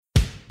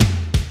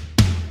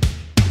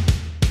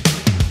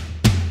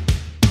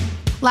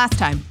Last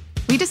time,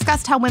 we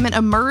discussed how women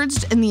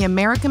emerged in the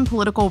American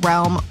political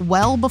realm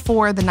well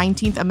before the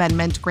 19th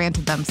Amendment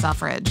granted them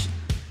suffrage.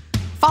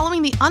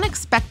 Following the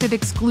unexpected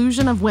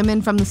exclusion of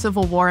women from the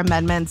Civil War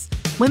amendments,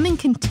 women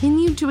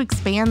continued to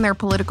expand their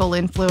political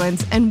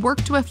influence and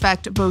work to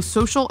affect both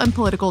social and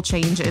political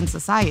change in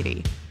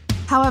society.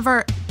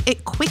 However,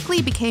 it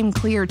quickly became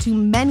clear to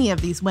many of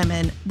these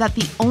women that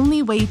the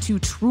only way to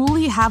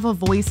truly have a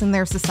voice in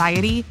their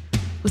society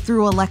was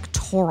through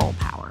electoral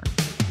power.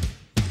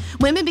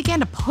 Women began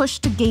to push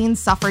to gain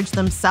suffrage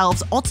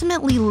themselves,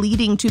 ultimately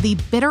leading to the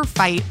bitter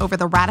fight over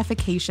the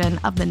ratification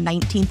of the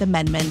 19th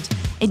Amendment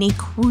and a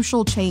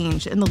crucial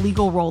change in the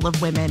legal role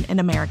of women in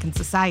American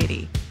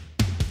society.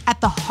 At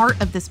the heart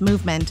of this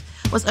movement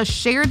was a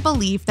shared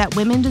belief that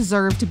women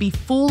deserve to be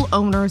full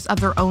owners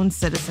of their own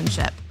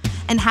citizenship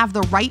and have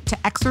the right to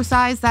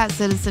exercise that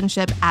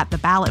citizenship at the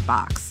ballot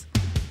box.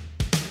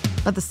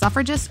 But the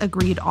suffragists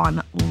agreed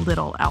on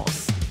little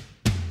else.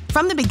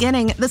 From the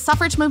beginning, the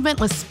suffrage movement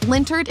was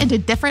splintered into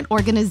different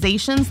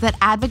organizations that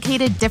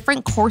advocated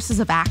different courses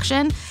of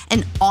action,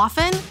 and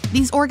often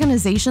these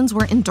organizations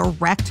were in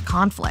direct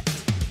conflict.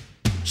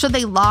 Should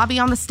they lobby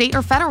on the state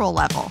or federal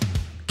level,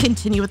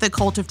 continue with the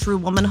cult of true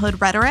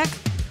womanhood rhetoric,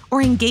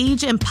 or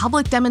engage in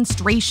public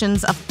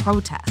demonstrations of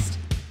protest?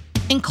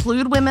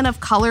 Include women of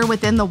color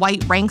within the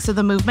white ranks of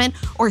the movement,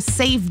 or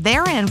save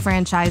their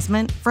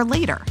enfranchisement for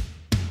later?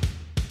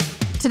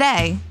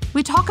 Today,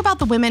 we talk about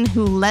the women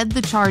who led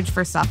the charge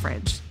for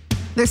suffrage,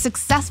 their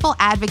successful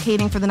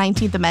advocating for the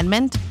 19th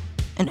Amendment,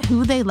 and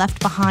who they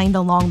left behind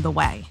along the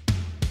way.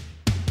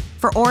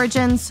 For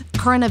origins,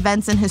 current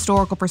events, and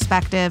historical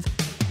perspective,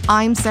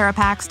 I'm Sarah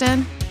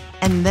Paxton,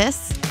 and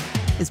this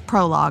is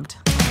Prologued.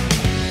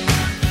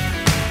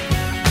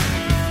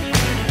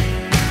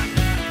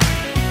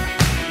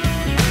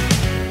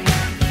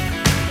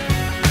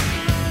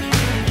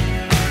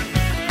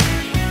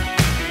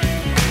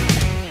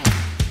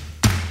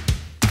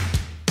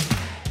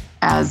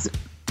 As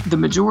the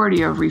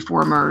majority of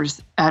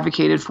reformers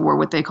advocated for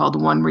what they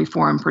called one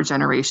reform per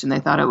generation, they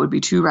thought it would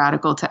be too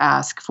radical to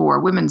ask for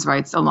women's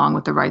rights along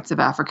with the rights of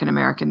African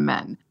American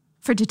men.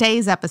 For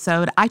today's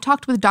episode, I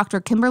talked with Dr.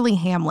 Kimberly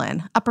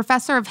Hamlin, a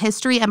professor of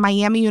history at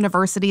Miami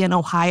University in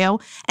Ohio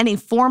and a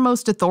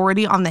foremost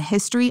authority on the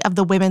history of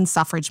the women's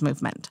suffrage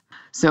movement.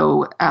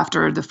 So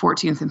after the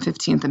 14th and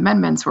 15th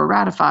Amendments were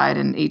ratified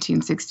in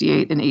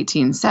 1868 and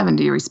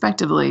 1870,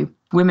 respectively,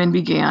 women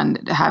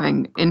began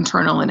having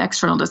internal and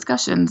external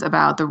discussions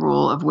about the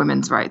role of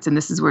women's rights. And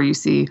this is where you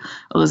see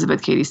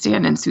Elizabeth Cady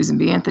Stanton and Susan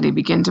B. Anthony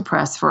begin to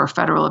press for a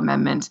federal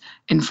amendment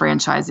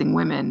enfranchising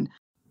women.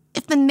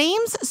 If the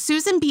names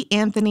Susan B.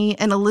 Anthony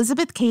and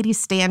Elizabeth Cady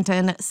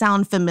Stanton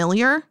sound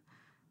familiar,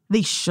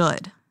 they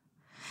should.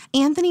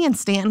 Anthony and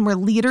Stanton were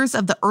leaders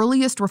of the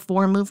earliest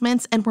reform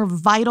movements and were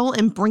vital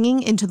in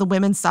bringing into the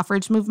women's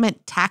suffrage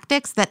movement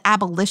tactics that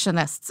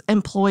abolitionists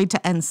employed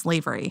to end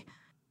slavery.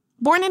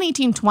 Born in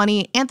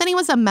 1820, Anthony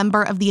was a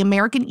member of the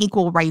American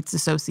Equal Rights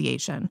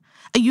Association,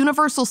 a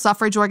universal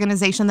suffrage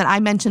organization that I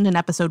mentioned in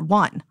episode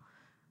 1.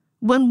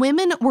 When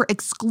women were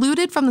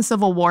excluded from the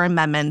Civil War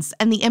amendments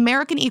and the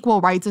American Equal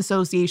Rights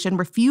Association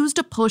refused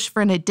to push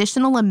for an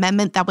additional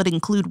amendment that would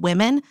include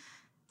women,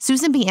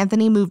 Susan B.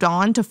 Anthony moved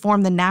on to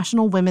form the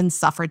National Women's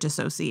Suffrage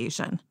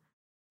Association.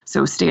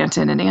 So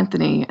Stanton and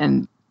Anthony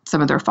and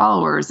some of their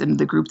followers in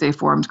the group they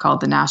formed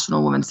called the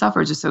National Women's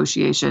Suffrage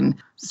Association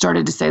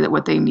started to say that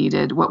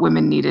what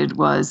women needed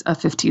was a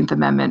 15th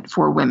Amendment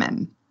for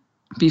women.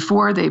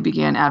 Before they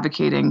began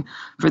advocating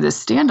for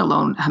this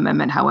standalone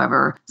amendment,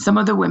 however, some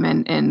of the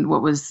women in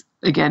what was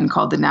again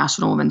called the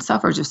National Women's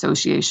Suffrage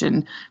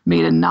Association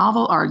made a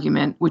novel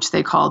argument, which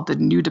they called the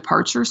New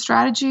Departure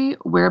Strategy,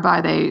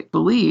 whereby they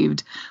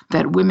believed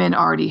that women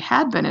already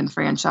had been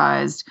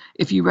enfranchised.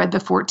 If you read the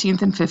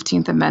 14th and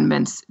 15th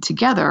Amendments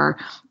together,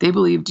 they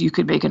believed you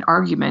could make an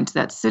argument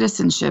that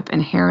citizenship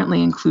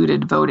inherently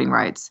included voting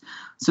rights.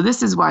 So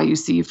this is why you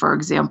see, for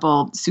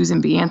example,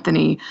 Susan B.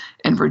 Anthony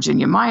and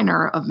Virginia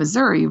Minor of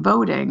Missouri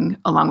voting,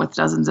 along with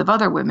dozens of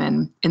other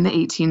women, in the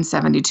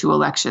 1872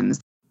 elections.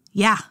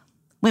 Yeah,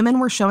 women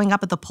were showing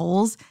up at the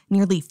polls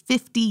nearly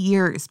 50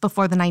 years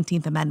before the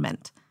 19th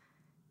Amendment.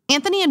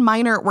 Anthony and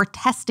Minor were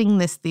testing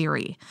this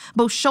theory,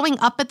 both showing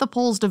up at the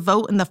polls to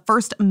vote in the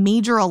first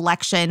major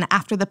election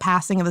after the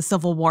passing of the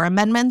Civil War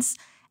amendments,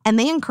 and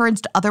they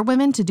encouraged other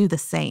women to do the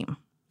same.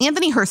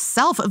 Anthony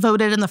herself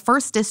voted in the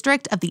 1st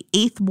District of the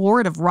 8th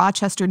Ward of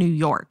Rochester, New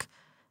York,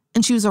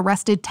 and she was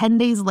arrested 10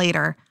 days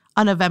later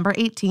on November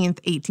 18th,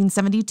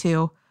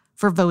 1872,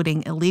 for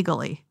voting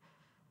illegally.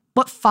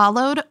 What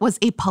followed was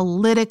a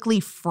politically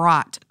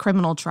fraught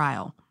criminal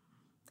trial.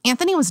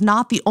 Anthony was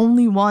not the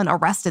only one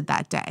arrested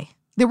that day.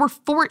 There were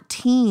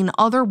 14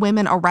 other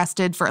women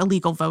arrested for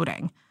illegal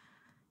voting.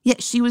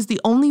 Yet she was the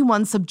only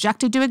one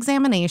subjected to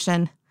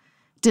examination,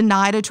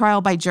 denied a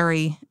trial by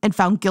jury, and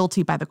found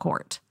guilty by the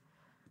court.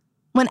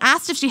 When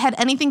asked if she had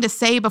anything to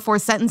say before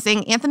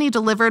sentencing, Anthony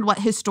delivered what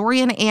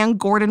historian Anne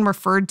Gordon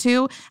referred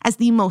to as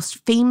the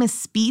most famous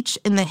speech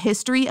in the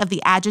history of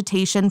the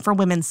agitation for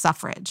women's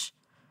suffrage.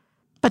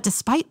 But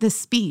despite this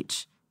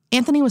speech,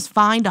 Anthony was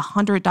fined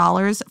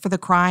 $100 for the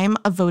crime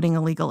of voting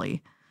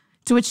illegally,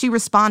 to which she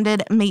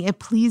responded, "May it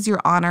please your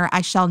honor,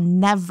 I shall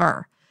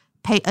never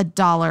pay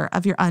 $1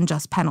 of your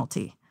unjust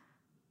penalty."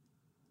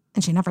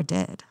 And she never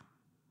did.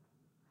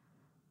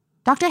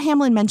 Dr.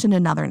 Hamlin mentioned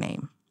another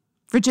name,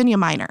 Virginia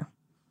Minor.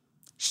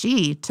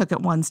 She took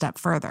it one step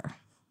further.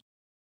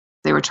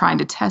 They were trying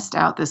to test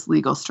out this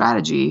legal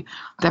strategy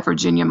that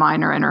Virginia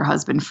Minor and her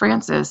husband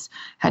Francis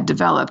had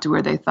developed,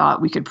 where they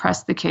thought we could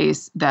press the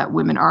case that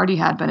women already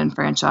had been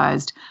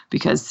enfranchised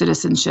because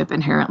citizenship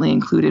inherently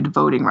included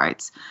voting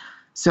rights.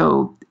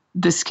 So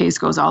this case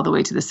goes all the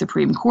way to the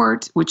Supreme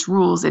Court, which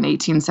rules in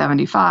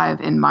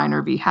 1875 in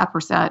Minor v.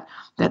 Happersett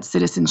that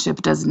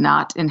citizenship does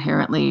not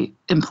inherently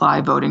imply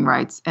voting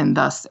rights, and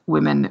thus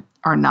women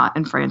are not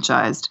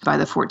enfranchised by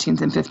the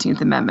 14th and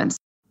 15th Amendments.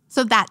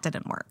 So that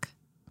didn't work.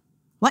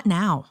 What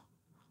now?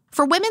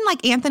 For women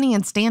like Anthony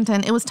and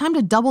Stanton, it was time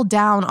to double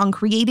down on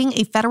creating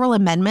a federal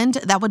amendment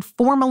that would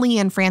formally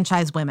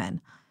enfranchise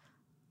women.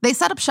 They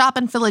set up shop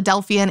in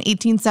Philadelphia in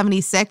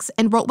 1876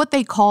 and wrote what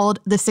they called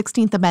the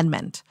 16th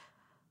Amendment,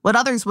 what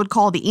others would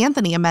call the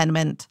Anthony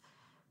Amendment,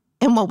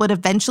 and what would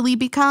eventually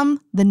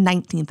become the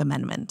 19th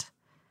Amendment.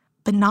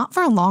 But not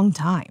for a long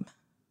time.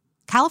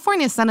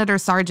 California Senator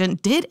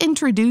Sargent did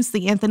introduce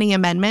the Anthony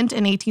Amendment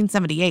in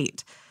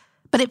 1878,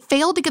 but it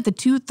failed to get the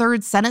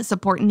 2/3 Senate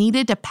support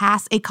needed to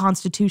pass a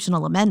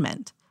constitutional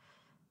amendment.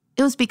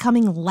 It was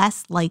becoming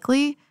less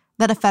likely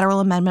that a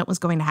federal amendment was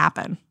going to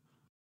happen.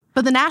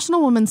 But the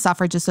National Women's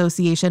Suffrage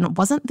Association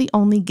wasn't the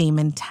only game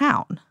in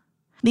town.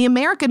 The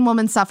American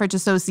Women's Suffrage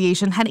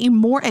Association had a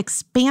more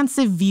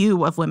expansive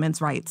view of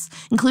women's rights,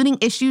 including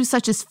issues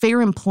such as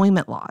fair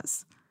employment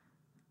laws.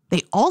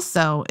 They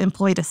also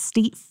employed a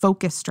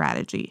state-focused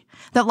strategy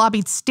that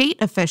lobbied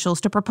state officials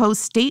to propose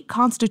state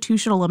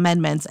constitutional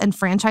amendments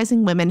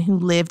enfranchising women who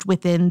lived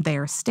within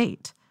their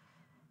state.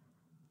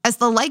 As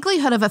the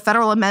likelihood of a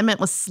federal amendment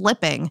was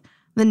slipping,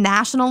 the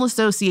National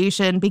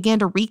Association began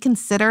to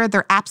reconsider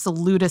their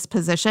absolutist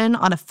position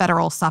on a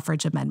federal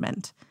suffrage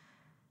amendment.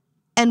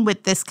 And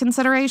with this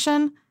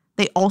consideration,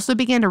 they also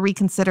began to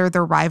reconsider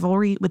their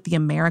rivalry with the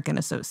American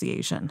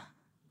Association.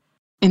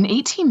 In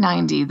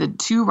 1890, the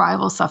two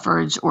rival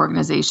suffrage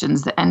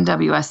organizations, the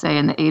NWSA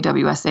and the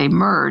AWSA,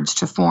 merged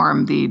to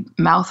form the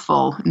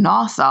mouthful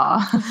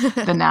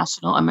NAWSA, the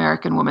National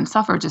American Women's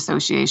Suffrage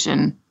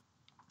Association.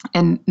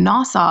 And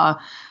NAWSA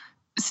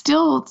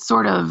still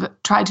sort of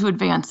tried to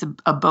advance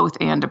a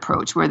both-and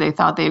approach, where they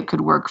thought they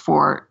could work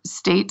for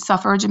state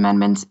suffrage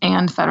amendments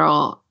and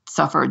federal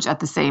suffrage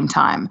at the same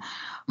time.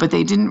 But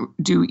they didn't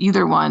do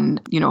either one,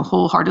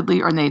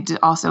 wholeheartedly, or they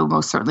also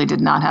most certainly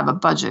did not have a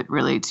budget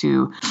really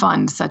to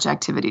fund such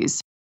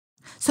activities.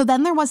 So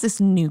then there was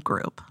this new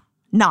group,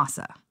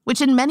 NASA,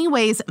 which in many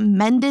ways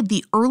mended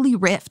the early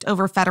rift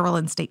over federal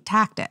and state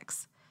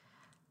tactics.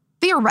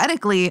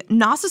 Theoretically,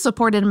 NASA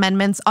supported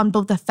amendments on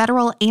both the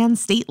federal and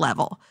state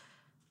level.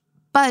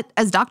 But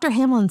as Dr.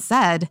 Hamlin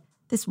said,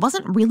 this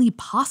wasn't really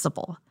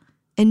possible,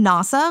 and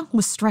NASA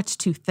was stretched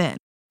too thin.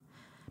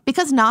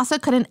 Because NASA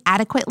couldn't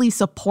adequately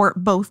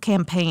support both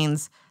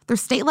campaigns, their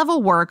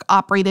state-level work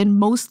operated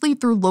mostly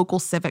through local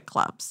civic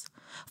clubs,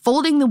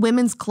 folding the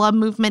women's club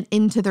movement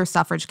into their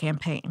suffrage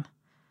campaign.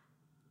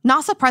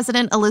 NASA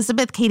President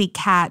Elizabeth Cady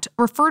Catt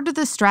referred to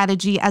this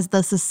strategy as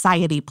the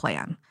Society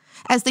Plan,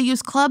 as they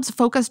used clubs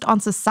focused on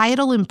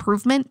societal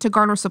improvement to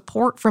garner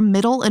support from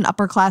middle and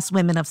upper-class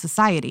women of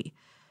society.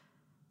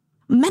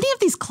 Many of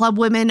these club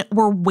women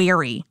were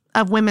wary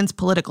of women's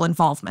political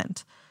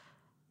involvement.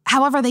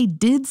 However, they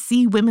did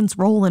see women's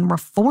role in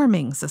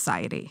reforming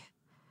society.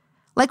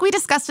 Like we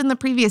discussed in the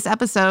previous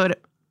episode,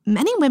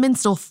 many women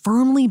still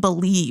firmly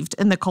believed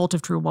in the cult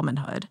of true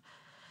womanhood.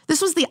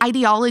 This was the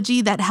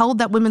ideology that held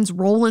that women's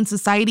role in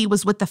society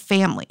was with the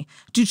family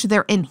due to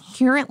their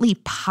inherently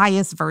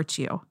pious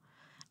virtue.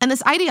 And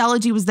this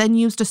ideology was then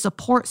used to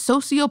support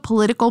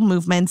socio-political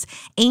movements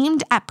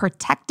aimed at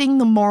protecting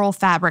the moral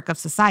fabric of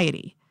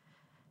society.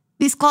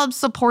 These clubs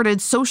supported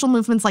social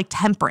movements like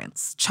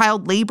temperance,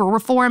 child labor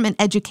reform, and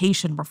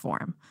education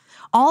reform,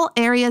 all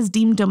areas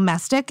deemed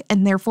domestic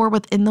and therefore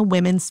within the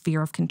women's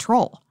sphere of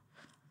control.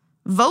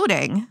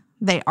 Voting,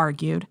 they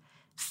argued,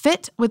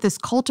 fit with this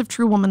cult of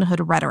true womanhood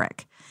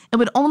rhetoric and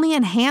would only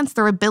enhance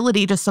their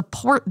ability to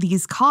support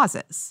these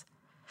causes.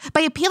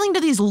 By appealing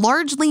to these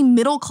largely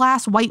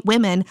middle-class white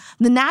women,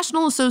 the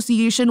National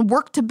Association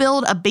worked to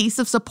build a base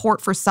of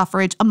support for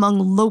suffrage among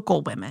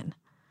local women.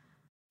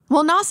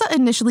 While NASA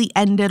initially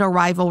ended a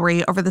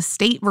rivalry over the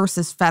state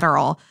versus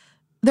federal,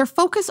 their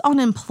focus on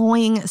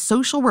employing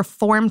social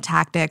reform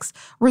tactics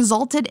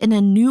resulted in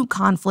a new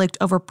conflict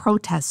over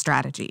protest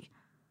strategy.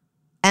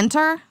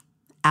 Enter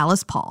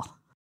Alice Paul.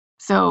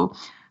 So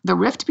the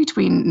rift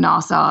between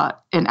NASA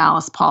and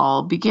Alice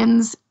Paul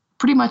begins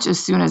pretty much as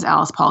soon as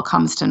Alice Paul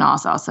comes to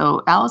NASA.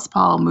 So Alice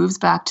Paul moves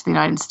back to the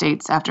United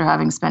States after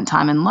having spent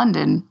time in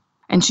London,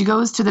 and she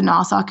goes to the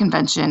Nassau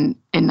Convention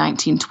in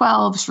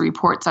 1912. She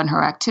reports on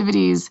her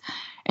activities,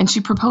 and she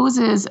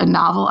proposes a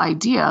novel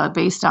idea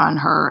based on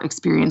her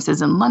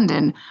experiences in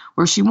London,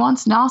 where she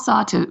wants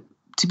Nassau to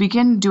to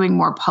begin doing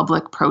more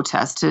public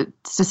protest, to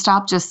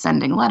stop just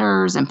sending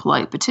letters and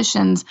polite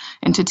petitions,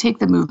 and to take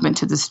the movement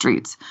to the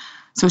streets.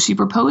 So she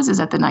proposes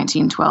at the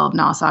 1912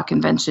 Nassau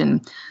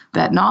Convention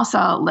that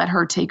Nassau let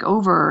her take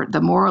over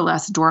the more or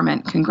less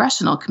dormant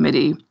Congressional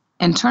Committee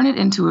and turn it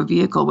into a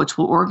vehicle which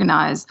will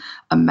organize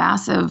a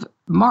massive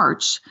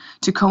march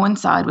to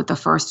coincide with the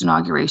first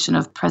inauguration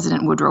of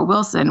President Woodrow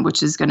Wilson,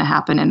 which is going to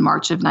happen in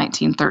March of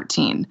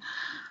 1913.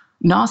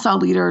 Nassau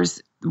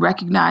leaders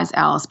recognize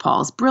Alice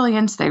Paul's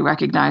brilliance. They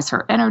recognize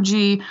her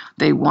energy.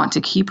 They want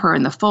to keep her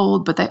in the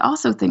fold, but they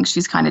also think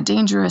she's kind of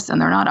dangerous,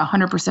 and they're not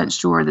 100%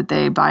 sure that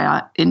they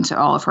buy into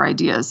all of her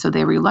ideas. So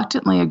they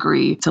reluctantly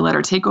agree to let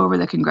her take over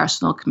the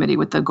Congressional Committee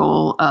with the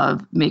goal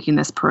of making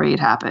this parade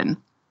happen.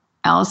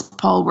 Alice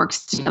Paul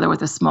works together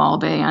with a small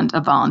band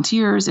of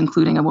volunteers,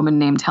 including a woman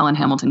named Helen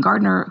Hamilton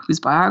Gardner,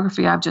 whose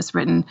biography I've just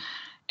written,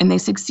 and they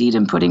succeed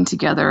in putting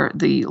together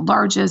the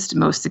largest,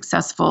 most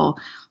successful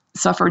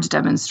suffrage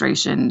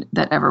demonstration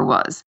that ever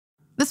was.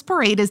 This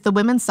parade is the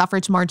Women's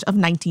Suffrage March of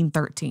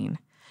 1913,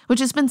 which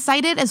has been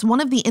cited as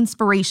one of the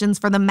inspirations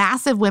for the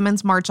massive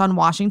Women's March on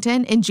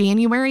Washington in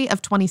January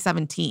of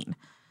 2017.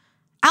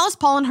 Alice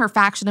Paul and her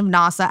faction of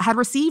Nassau had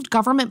received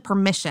government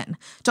permission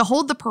to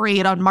hold the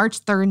parade on March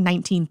 3,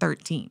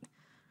 1913.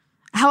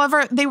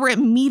 However, they were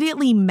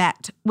immediately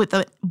met with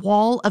a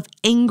wall of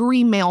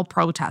angry male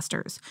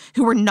protesters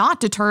who were not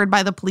deterred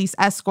by the police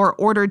escort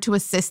ordered to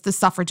assist the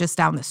suffragists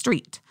down the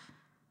street.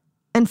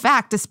 In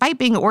fact, despite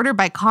being ordered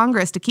by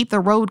Congress to keep the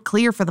road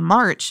clear for the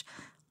march,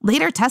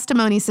 later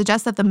testimony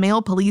suggests that the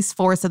male police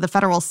force of the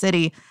federal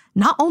city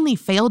not only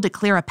failed to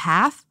clear a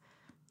path,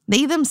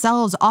 they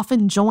themselves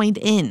often joined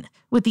in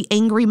with the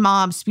angry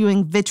mob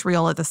spewing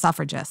vitriol at the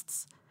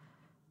suffragists.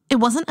 It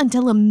wasn't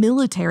until a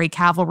military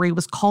cavalry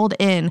was called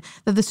in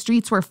that the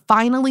streets were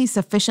finally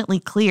sufficiently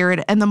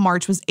cleared and the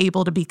march was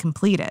able to be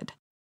completed.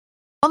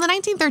 While the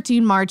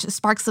 1913 march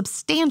sparked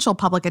substantial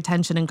public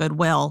attention and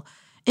goodwill,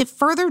 it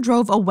further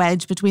drove a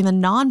wedge between the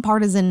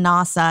nonpartisan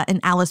Nassau and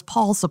Alice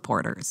Paul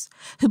supporters,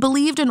 who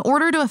believed in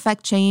order to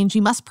effect change,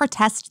 you must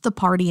protest the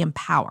party in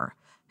power,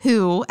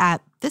 who,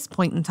 at this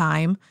point in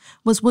time,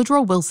 was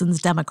Woodrow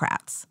Wilson's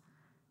Democrats.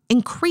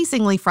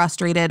 Increasingly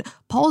frustrated,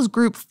 Paul's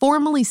group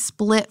formally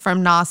split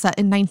from Nassau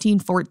in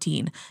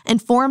 1914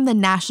 and formed the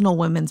National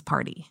Women's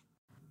Party.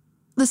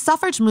 The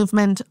suffrage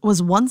movement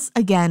was once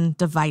again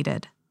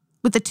divided,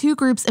 with the two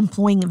groups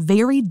employing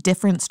very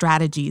different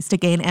strategies to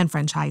gain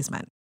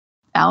enfranchisement.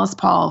 Alice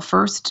Paul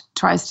first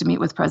tries to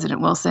meet with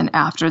President Wilson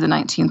after the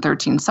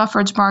 1913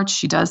 suffrage march.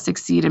 She does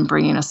succeed in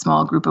bringing a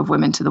small group of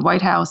women to the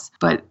White House,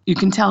 but you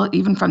can tell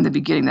even from the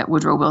beginning that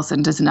Woodrow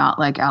Wilson does not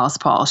like Alice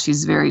Paul.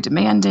 She's very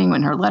demanding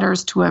in her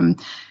letters to him.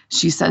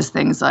 She says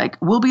things like,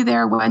 "We'll be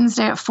there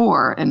Wednesday at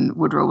 4." And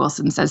Woodrow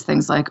Wilson says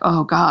things like,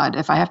 "Oh God,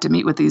 if I have to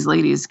meet with these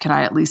ladies, can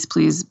I at least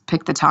please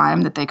pick the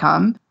time that they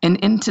come?" And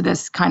into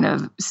this kind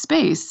of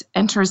space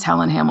enters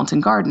Helen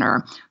Hamilton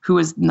Gardner, who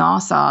is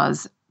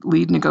Nassau's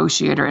lead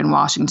negotiator in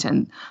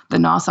Washington. The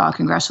Nassau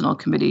Congressional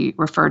Committee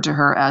referred to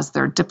her as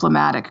their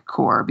diplomatic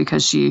corps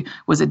because she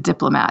was a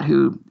diplomat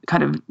who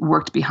kind of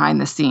worked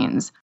behind the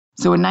scenes.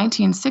 So in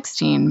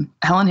 1916,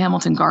 Helen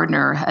Hamilton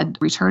Gardner had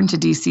returned to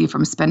D.C.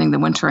 from spending the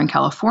winter in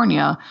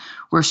California,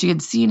 where she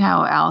had seen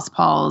how Alice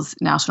Paul's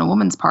National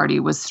Women's Party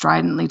was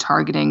stridently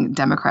targeting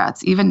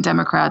Democrats, even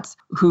Democrats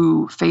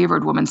who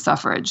favored women's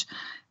suffrage.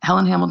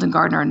 Helen Hamilton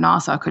Gardner and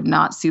Nassau could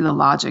not see the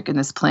logic in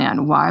this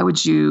plan. Why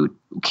would you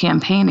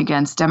campaign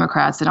against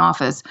Democrats in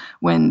office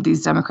when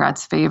these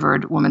Democrats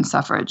favored women's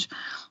suffrage?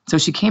 So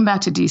she came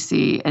back to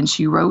D.C. and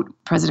she wrote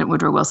President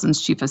Woodrow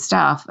Wilson's chief of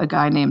staff, a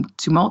guy named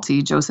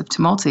Tumulty, Joseph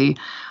Tumulty,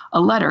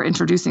 a letter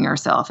introducing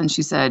herself. And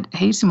she said,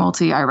 "Hey,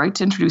 Tumulty, I write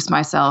to introduce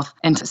myself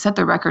and to set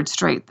the record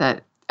straight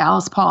that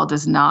Alice Paul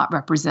does not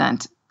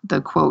represent the,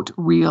 quote,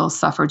 real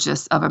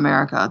suffragists of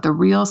America. The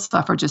real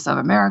suffragists of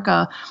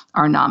America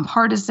are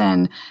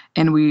nonpartisan,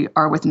 and we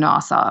are with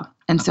Nassau."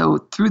 And so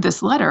through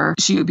this letter,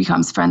 she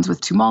becomes friends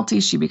with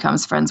Tumulty. She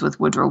becomes friends with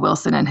Woodrow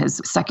Wilson and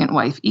his second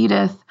wife,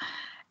 Edith.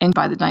 And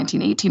by the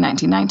 1918,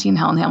 1919,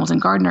 Helen Hamilton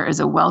Gardner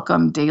is a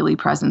welcome daily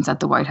presence at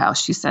the White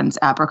House. She sends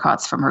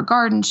apricots from her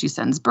garden. She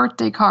sends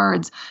birthday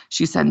cards.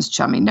 She sends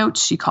chummy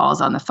notes. She calls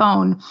on the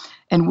phone.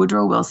 And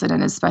Woodrow Wilson,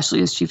 and especially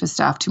his chief of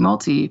staff,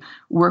 Tumulty,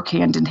 work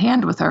hand in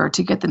hand with her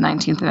to get the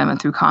 19th Amendment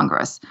through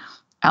Congress.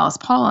 Alice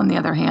Paul, on the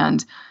other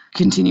hand,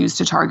 continues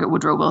to target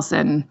Woodrow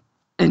Wilson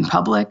in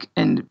public.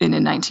 And in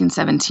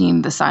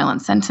 1917, the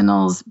Silent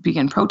Sentinels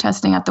begin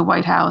protesting at the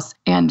White House,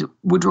 and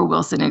Woodrow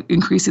Wilson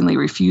increasingly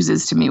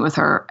refuses to meet with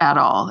her at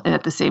all. And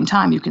at the same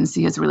time, you can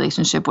see his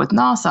relationship with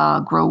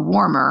Nassau grow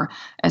warmer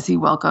as he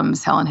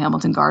welcomes Helen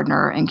Hamilton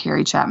Gardner and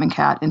Carrie Chapman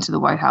Catt into the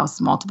White House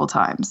multiple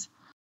times.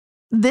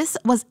 This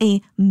was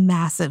a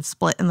massive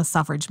split in the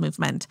suffrage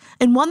movement,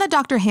 and one that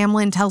Dr.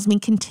 Hamlin tells me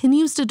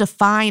continues to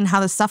define how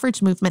the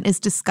suffrage movement is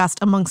discussed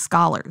among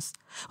scholars,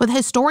 with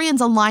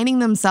historians aligning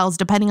themselves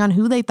depending on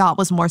who they thought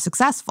was more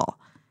successful,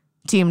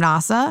 Team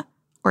Nassau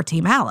or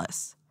Team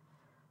Alice.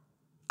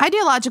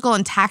 Ideological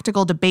and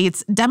tactical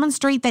debates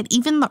demonstrate that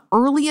even the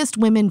earliest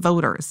women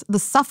voters, the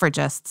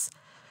suffragists,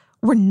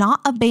 were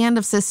not a band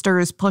of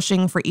sisters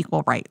pushing for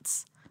equal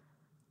rights.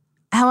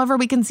 However,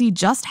 we can see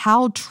just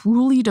how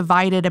truly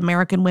divided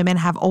American women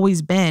have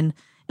always been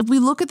if we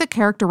look at the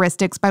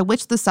characteristics by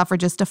which the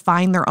suffragists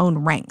defined their own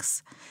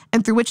ranks,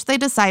 and through which they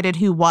decided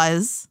who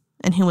was,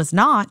 and who was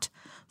not,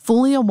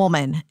 fully a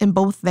woman in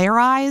both their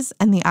eyes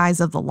and the eyes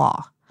of the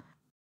law.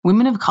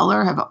 Women of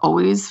color have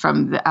always,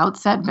 from the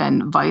outset,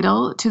 been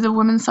vital to the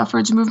women's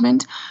suffrage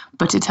movement,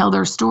 but to tell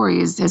their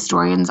stories,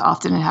 historians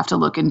often have to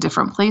look in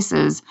different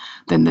places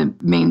than the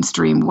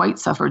mainstream white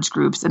suffrage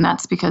groups, and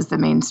that's because the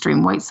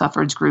mainstream white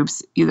suffrage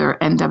groups, either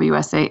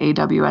NWSA,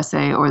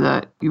 AWSA, or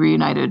the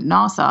reunited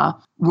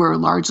NASA, were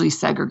largely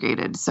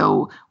segregated.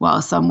 So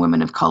while some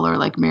women of color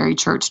like Mary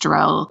Church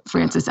Terrell,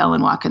 Frances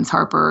Ellen Watkins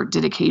Harper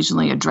did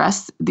occasionally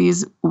address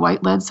these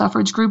white-led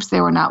suffrage groups,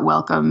 they were not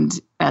welcomed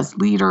as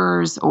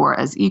leaders or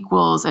as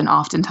equals, and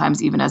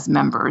oftentimes even as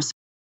members.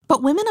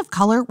 But women of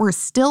color were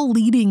still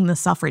leading the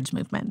suffrage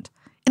movement.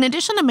 In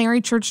addition to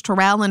Mary Church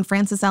Terrell and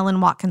Frances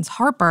Ellen Watkins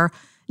Harper,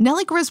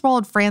 Nellie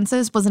Griswold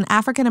Francis was an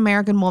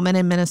African-American woman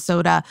in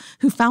Minnesota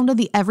who founded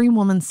the Every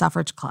Woman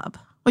Suffrage Club,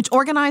 which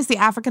organized the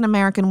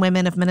African-American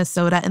women of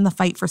Minnesota in the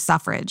fight for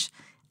suffrage,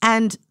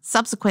 and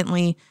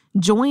subsequently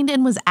joined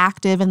and was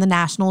active in the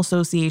National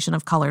Association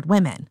of Colored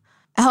Women.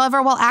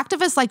 However, while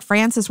activists like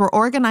Francis were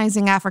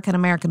organizing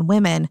African-American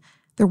women,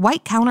 their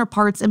white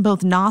counterparts in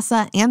both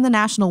NASA and the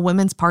National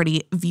Women's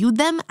Party viewed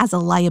them as a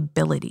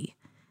liability.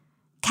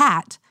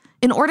 Kat,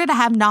 in order to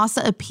have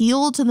NASA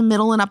appeal to the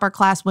middle and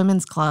upper-class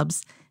women's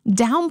clubs,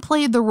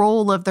 downplayed the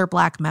role of their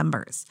Black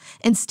members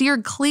and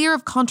steered clear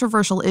of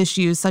controversial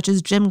issues such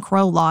as Jim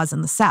Crow laws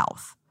in the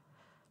South.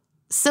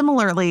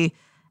 Similarly,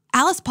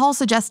 Alice Paul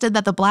suggested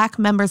that the Black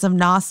members of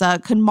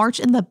NASA could march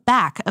in the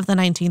back of the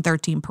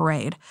 1913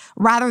 parade,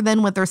 rather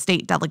than with their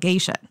state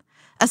delegation,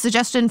 a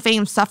suggestion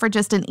famed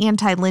suffragist and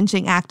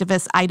anti-lynching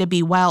activist Ida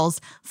B.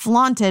 Wells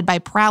flaunted by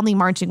proudly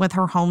marching with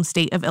her home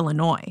state of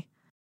Illinois.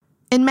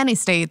 In many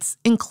states,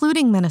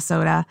 including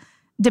Minnesota,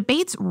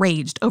 debates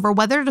raged over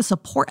whether to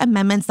support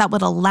amendments that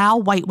would allow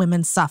white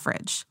women's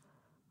suffrage,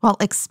 while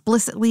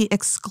explicitly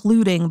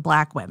excluding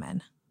Black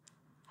women.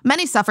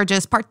 Many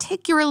suffragists,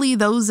 particularly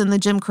those in the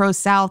Jim Crow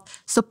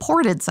South,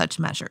 supported such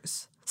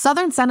measures.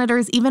 Southern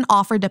senators even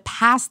offered to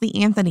pass the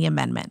Anthony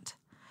Amendment,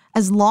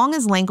 as long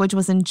as language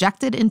was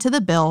injected into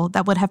the bill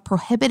that would have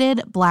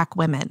prohibited Black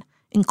women,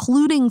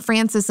 including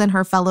Frances and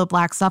her fellow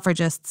Black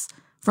suffragists,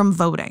 from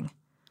voting,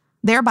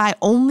 thereby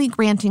only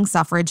granting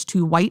suffrage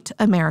to white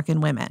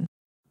American women.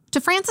 To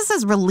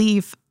Frances's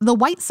relief, the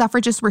white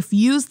suffragists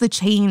refused the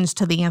change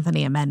to the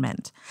Anthony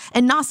Amendment,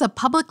 and NASA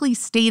publicly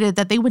stated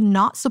that they would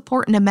not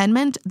support an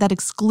amendment that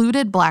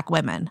excluded Black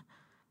women.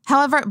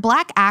 However,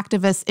 Black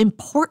activists'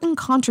 important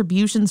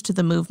contributions to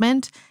the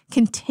movement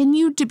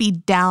continued to be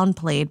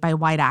downplayed by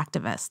white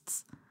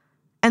activists.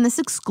 And this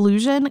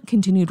exclusion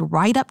continued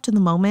right up to the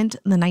moment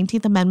the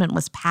 19th Amendment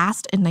was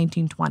passed in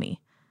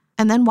 1920.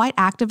 And then white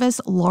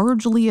activists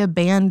largely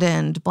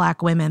abandoned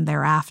Black women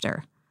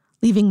thereafter,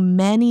 leaving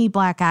many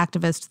Black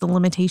activists to the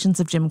limitations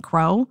of Jim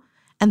Crow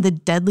and the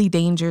deadly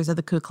dangers of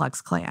the Ku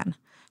Klux Klan,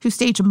 who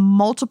staged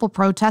multiple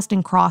protests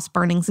and cross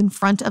burnings in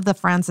front of the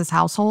Francis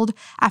household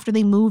after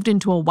they moved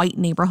into a white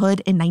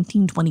neighborhood in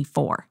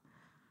 1924.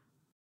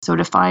 So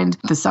to find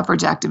the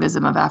suffrage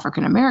activism of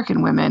African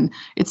American women,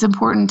 it's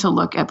important to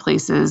look at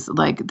places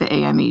like the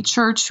AME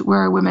Church,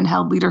 where women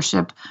held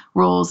leadership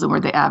roles and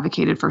where they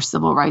advocated for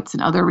civil rights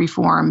and other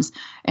reforms,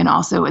 and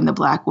also in the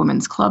Black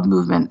Women's Club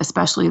movement,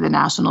 especially the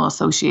National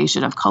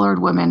Association of Colored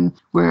Women,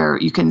 where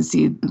you can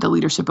see the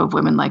leadership of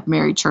women like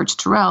Mary Church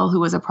Terrell, who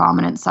was a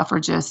prominent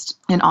suffragist,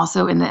 and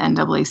also in the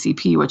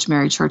NAACP, which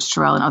Mary Church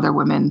Terrell and other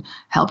women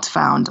helped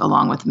found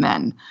along with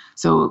men.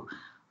 So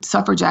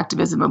suffrage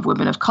activism of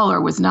women of color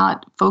was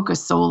not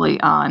focused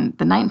solely on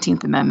the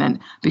 19th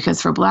Amendment,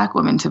 because for Black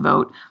women to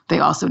vote, they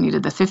also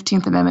needed the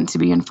 15th Amendment to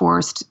be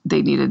enforced.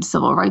 They needed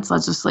civil rights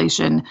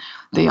legislation.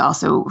 They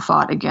also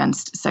fought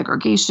against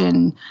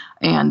segregation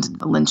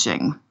and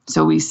lynching.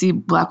 So we see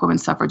Black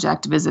women's suffrage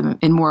activism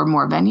in more and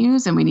more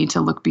venues, and we need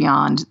to look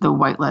beyond the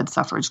white-led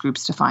suffrage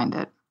groups to find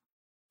it.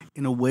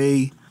 In a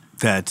way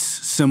that's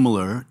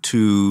similar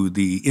to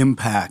the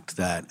impact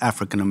that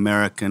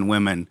African-American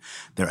women,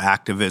 their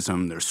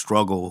activism, their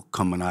struggle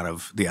coming out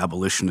of the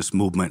abolitionist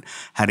movement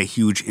had a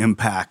huge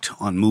impact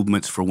on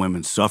movements for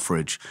women's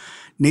suffrage.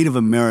 Native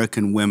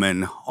American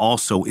women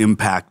also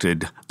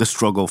impacted the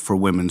struggle for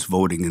women's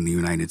voting in the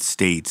United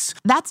States.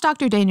 That's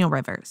Dr. Daniel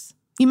Rivers.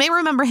 You may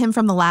remember him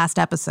from the last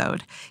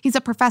episode. He's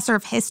a professor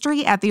of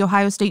history at The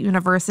Ohio State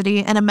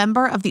University and a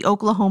member of the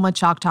Oklahoma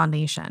Choctaw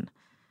Nation.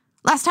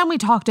 Last time we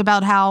talked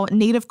about how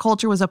Native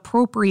culture was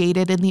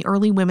appropriated in the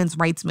early women's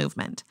rights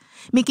movement,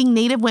 making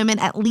Native women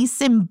at least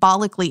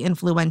symbolically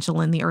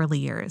influential in the early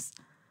years.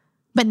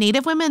 But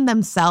Native women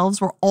themselves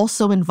were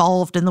also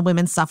involved in the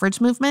women's suffrage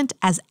movement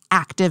as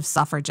active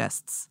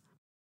suffragists.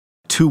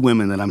 two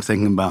women that I'm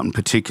thinking about in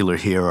particular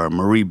here are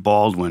Marie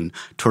Baldwin,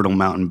 Turtle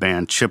Mountain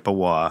Band,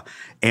 Chippewa,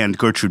 and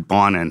Gertrude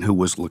Bonin, who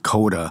was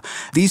Lakota.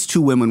 These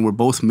two women were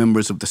both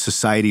members of the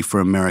Society for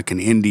American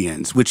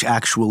Indians, which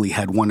actually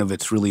had one of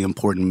its really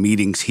important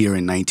meetings here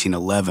in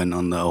 1911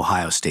 on the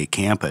Ohio State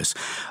campus.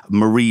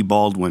 Marie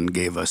Baldwin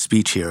gave a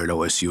speech here at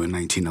OSU in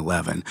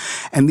 1911.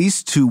 And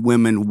these two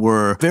women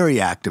were very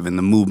active in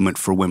the movement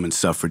for women's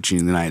suffrage in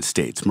the United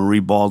States.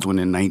 Marie Baldwin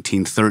in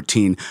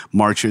 1913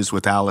 marches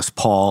with Alice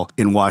Paul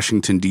in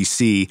Washington,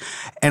 D.C.,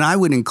 and I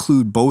would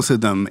include both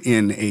of them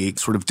in a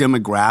sort of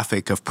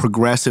demographic of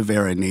progressive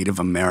era Native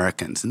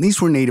Americans. And these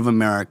were Native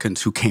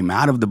Americans who came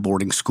out of the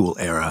boarding school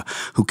era,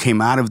 who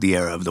came out of the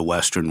era of the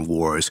Western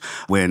Wars,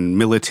 when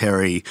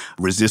military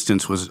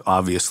resistance was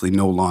obviously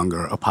no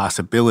longer a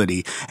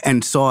possibility,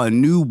 and saw a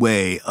new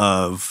way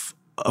of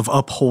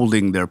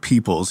upholding their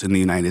peoples in the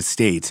United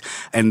States.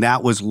 And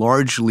that was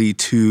largely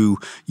to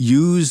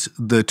use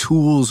the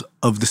tools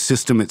of the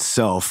system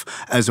itself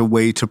as a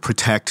way to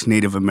protect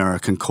Native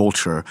American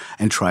culture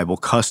and tribal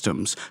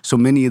customs. So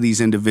many of these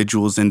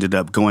individuals ended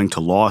up going to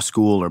law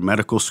school or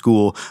medical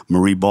school.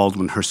 Marie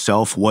Baldwin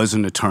herself was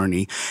an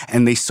attorney,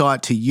 and they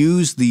sought to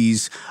use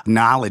these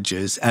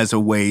knowledges as a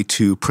way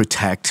to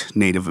protect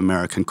Native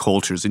American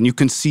cultures. And you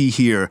can see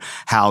here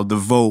how the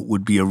vote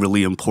would be a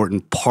really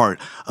important part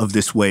of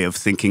this way of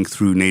thinking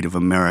through Native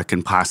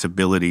American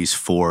possibilities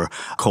for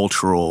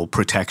cultural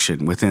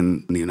protection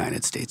within the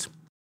United States.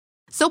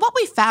 So what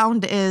we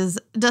found is,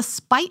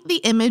 despite the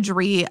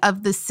imagery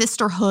of the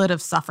sisterhood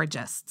of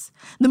suffragists,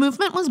 the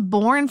movement was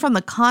born from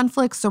the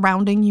conflict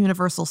surrounding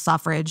universal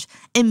suffrage,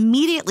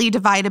 immediately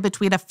divided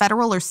between a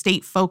federal or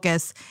state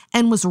focus,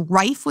 and was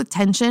rife with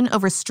tension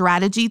over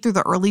strategy through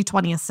the early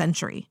 20th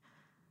century.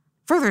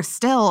 Further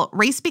still,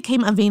 race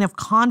became a vein of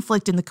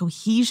conflict in the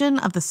cohesion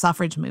of the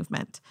suffrage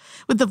movement,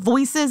 with the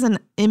voices and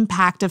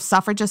impact of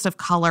suffragists of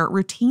color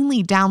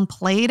routinely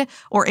downplayed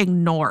or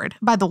ignored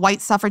by the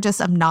white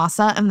suffragists of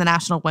NASA and the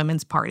National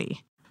Women's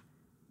Party.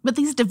 But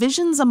these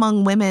divisions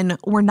among women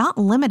were not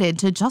limited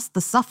to just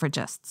the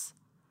suffragists.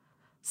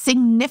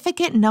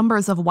 Significant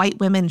numbers of white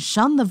women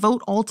shunned the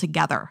vote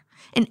altogether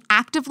and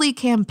actively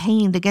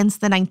campaigned against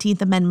the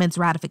 19th Amendment's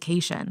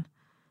ratification.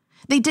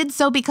 They did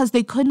so because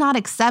they could not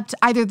accept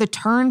either the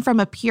turn from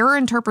a pure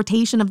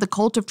interpretation of the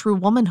cult of true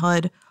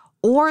womanhood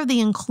or the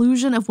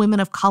inclusion of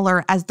women of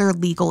color as their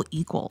legal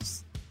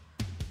equals.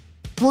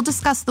 We'll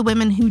discuss the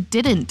women who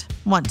didn't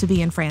want to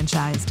be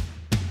enfranchised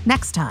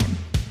next time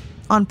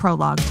on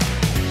Prologued.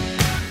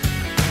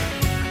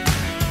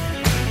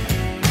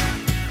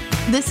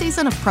 This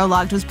season of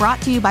Prologued was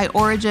brought to you by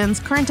Origin's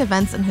Current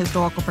Events and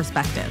Historical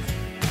Perspective,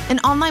 an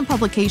online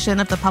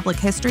publication of the Public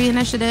History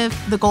Initiative,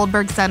 the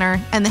Goldberg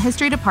Center, and the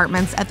history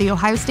departments at The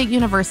Ohio State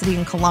University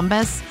in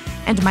Columbus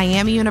and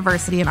Miami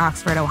University in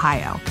Oxford,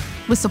 Ohio,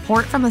 with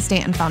support from the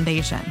Stanton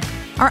Foundation.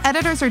 Our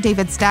editors are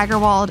David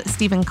Staggerwald,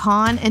 Stephen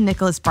Kahn, and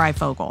Nicholas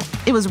Breifogel.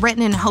 It was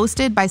written and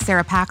hosted by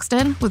Sarah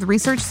Paxton, with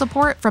research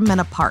support from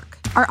Minna Park.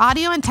 Our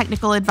audio and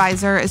technical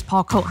advisor is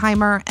Paul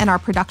Kotheimer, and our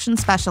production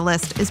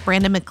specialist is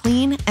Brandon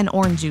McLean and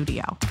Oren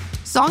Judio.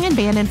 Song and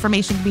band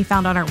information can be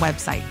found on our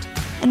website.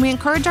 And we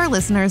encourage our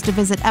listeners to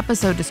visit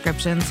episode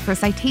descriptions for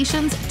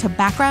citations to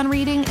background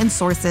reading and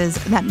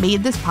sources that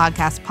made this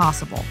podcast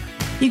possible.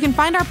 You can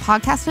find our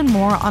podcast and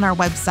more on our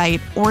website,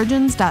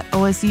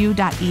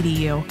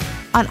 origins.osu.edu,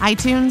 on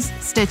iTunes,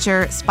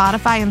 Stitcher,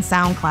 Spotify, and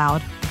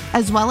SoundCloud,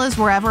 as well as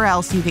wherever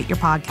else you get your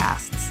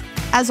podcasts.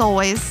 As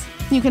always,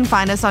 you can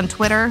find us on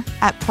Twitter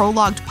at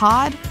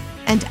ProloguedPod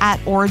and at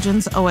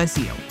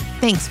OriginsOSU.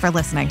 Thanks for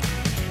listening.